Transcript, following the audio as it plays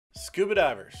Scuba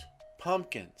divers,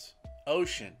 pumpkins,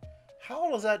 ocean. How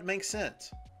all does that make sense?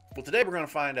 Well, today we're going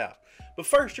to find out. But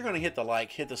first, you're going to hit the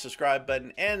like, hit the subscribe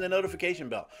button, and the notification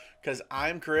bell. Because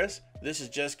I'm Chris, this is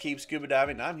Just Keep Scuba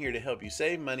Diving, and I'm here to help you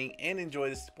save money and enjoy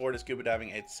the sport of scuba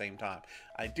diving at the same time.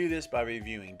 I do this by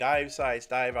reviewing dive sites,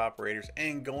 dive operators,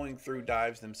 and going through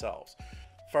dives themselves.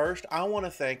 First, I want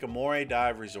to thank Amoray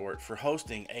Dive Resort for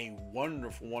hosting a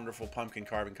wonderful pumpkin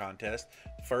carving contest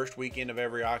first weekend of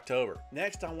every October.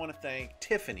 Next, I want to thank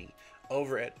Tiffany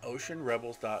over at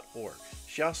oceanrebels.org.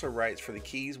 She also writes for the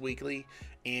Keys Weekly,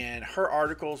 and her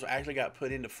articles actually got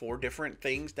put into 4 different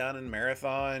things down in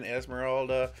Marathon,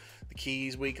 Esmeralda, the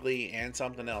Keys Weekly, and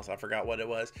something else. I forgot what it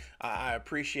was. I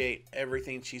appreciate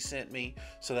everything she sent me,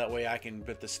 so that way I can,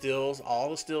 but the stills, all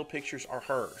the still pictures are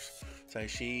hers. So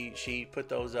she put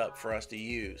those up for us to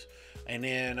use. And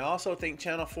then I also think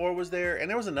Channel 4 was there, and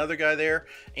there was another guy there,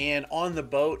 and on the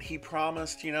boat he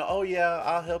promised, you know, oh yeah,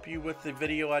 I'll help you with the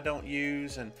video I don't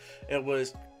use, and it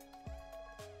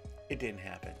didn't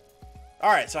happen.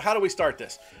 All right, so how do we start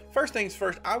this? First things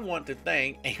first, I want to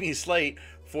thank Amy Slate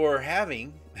for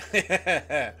having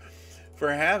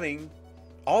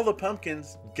all the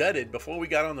pumpkins gutted before we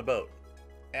got on the boat.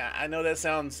 I know that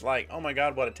sounds like, oh my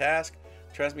God, what a task.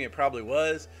 Trust me, it probably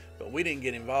was, but we didn't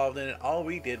get involved in it. All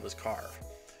we did was carve.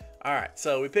 All right,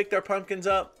 so we picked our pumpkins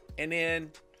up and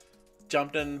then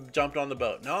jumped on the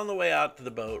boat. Now on the way out to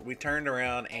the boat, we turned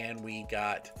around and we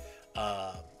got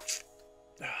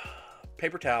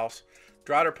paper towels,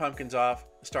 dried our pumpkins off,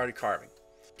 and started carving.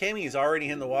 Tami is already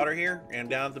in the water here and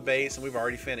down at the base, and we've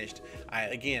already finished.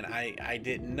 I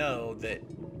didn't know that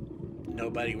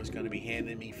nobody was going to be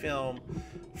handing me film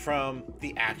from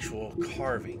the actual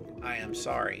carving. I am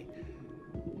sorry.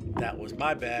 That was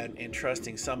my bad in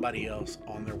trusting somebody else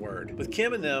on their word. With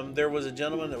Kim and them, there was a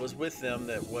gentleman that was with them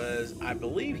that was, I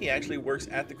believe he actually works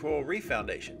at the Coral Reef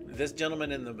Foundation. This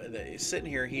gentleman that is sitting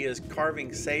here, he is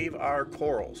carving Save Our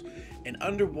Corals. And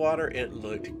underwater, it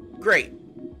looked great.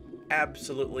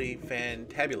 Absolutely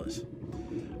fantabulous.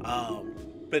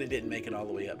 But it didn't make it all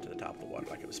the way up to the top of the water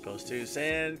like it was supposed to.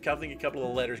 And I think a couple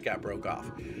of letters got broke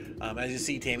off. As you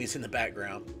see, Tami's in the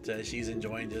background. So she's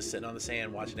enjoying just sitting on the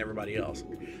sand watching everybody else.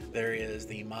 There is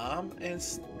the mom and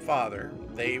father.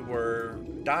 They were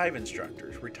dive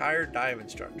instructors, retired dive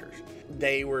instructors.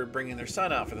 They were bringing their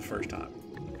son out for the first time.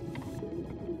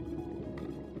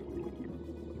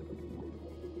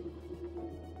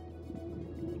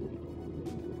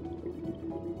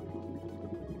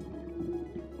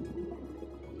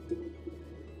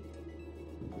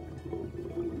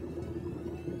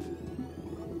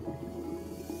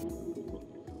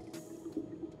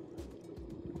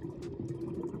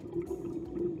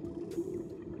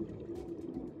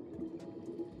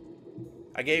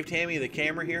 I gave Tami the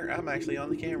camera here. I'm actually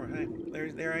on the camera. Hey,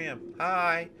 there I am.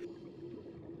 Hi.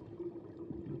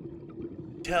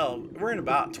 We're in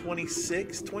about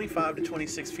 25 to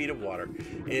 26 feet of water.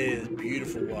 It is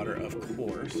beautiful water, of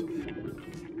course.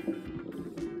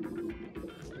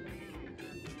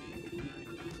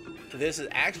 This is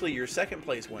actually your second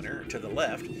place winner to the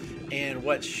left, and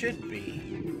what should be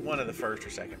one of the first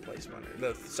or second place winner,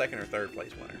 the second or third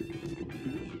place winner.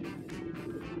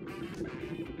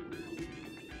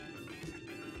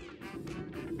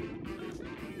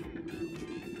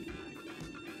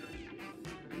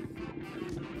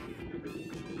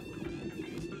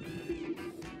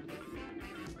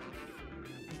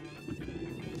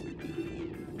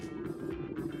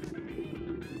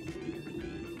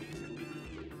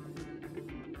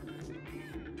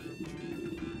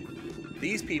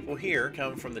 These people here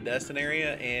come from the Destin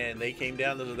area, and they came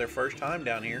down. This was their first time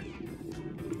down here,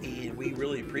 and we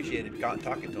really appreciated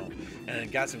talking to them,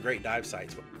 and got some great dive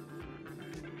sites.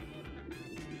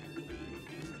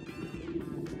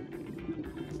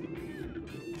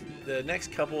 The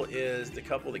next couple is the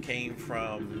couple that came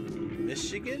from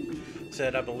Michigan.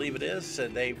 Said, I believe it is,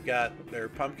 said they've got their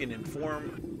pumpkin in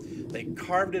form. They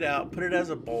carved it out, put it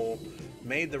as a bowl,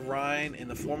 made the rind in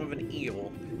the form of an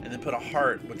eel, and then put a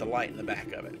heart with the light in the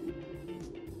back of it.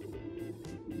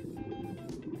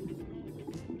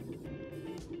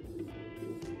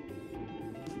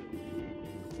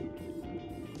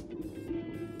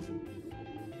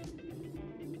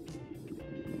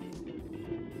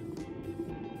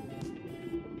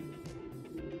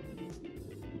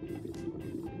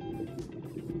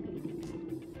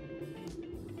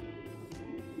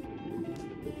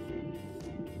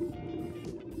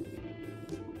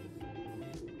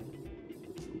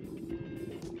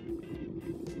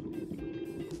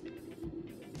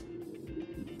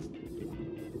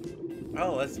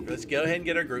 Oh, let's go ahead and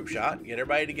get our group shot. Get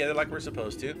everybody together like we're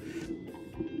supposed to.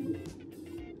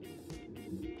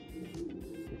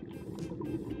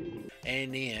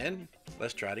 And then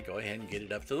let's try to go ahead and get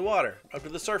it up to the water, up to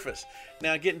the surface.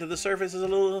 Now, getting to the surface is a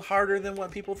little harder than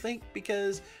what people think,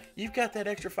 because you've got that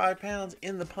extra 5 pounds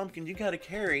in the pumpkin you got to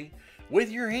carry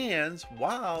with your hands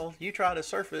while you try to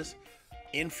surface,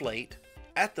 inflate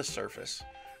at the surface,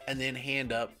 and then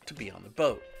hand up to be on the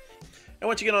boat. And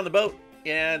once you get on the boat,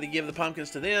 yeah, they give the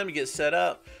pumpkins to them, you get set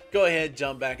up, go ahead,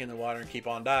 jump back in the water and keep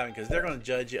on diving, because they're going to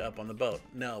judge you up on the boat.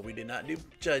 No, we did not do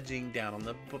judging down on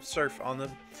the surf, on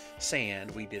the sand.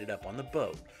 We did it up on the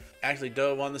boat. Actually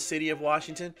dove on the City of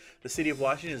Washington. The City of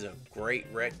Washington is a great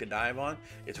wreck to dive on.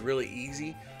 It's really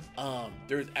easy.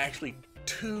 There's actually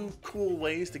 2 cool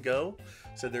ways to go.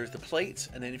 So there's the plates,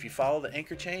 and then if you follow the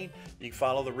anchor chain, you can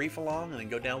follow the reef along and then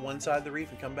go down one side of the reef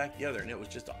and come back the other. And it was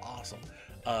just awesome.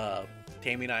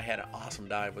 Tami and I had an awesome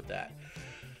dive with that.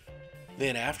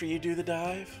 Then after you do the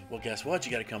dive, well, guess what?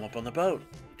 You got to come up on the boat.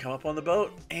 Come up on the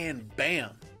boat, and bam,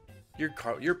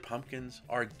 your pumpkins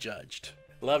are judged.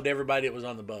 Loved everybody that was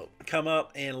on the boat. Come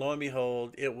up, and lo and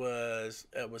behold, it was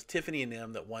Tiffany and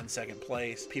them that won 2nd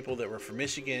place. People that were from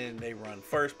Michigan, they run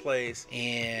 1st place,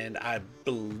 and I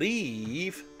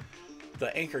believe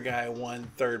the anchor guy won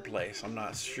 3rd place. I'm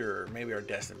not sure. Maybe our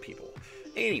Destin people.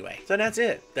 Anyway, so that's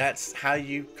it. That's how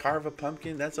you carve a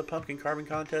pumpkin. That's a pumpkin carving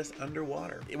contest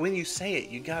underwater. When you say it,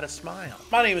 you gotta smile.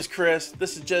 My name is Chris.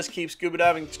 This is Just Keep Scuba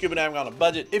Diving on a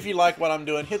budget. If you like what I'm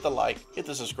doing, hit the like, hit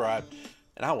the subscribe,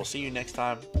 and I will see you next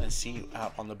time and see you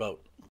out on the boat.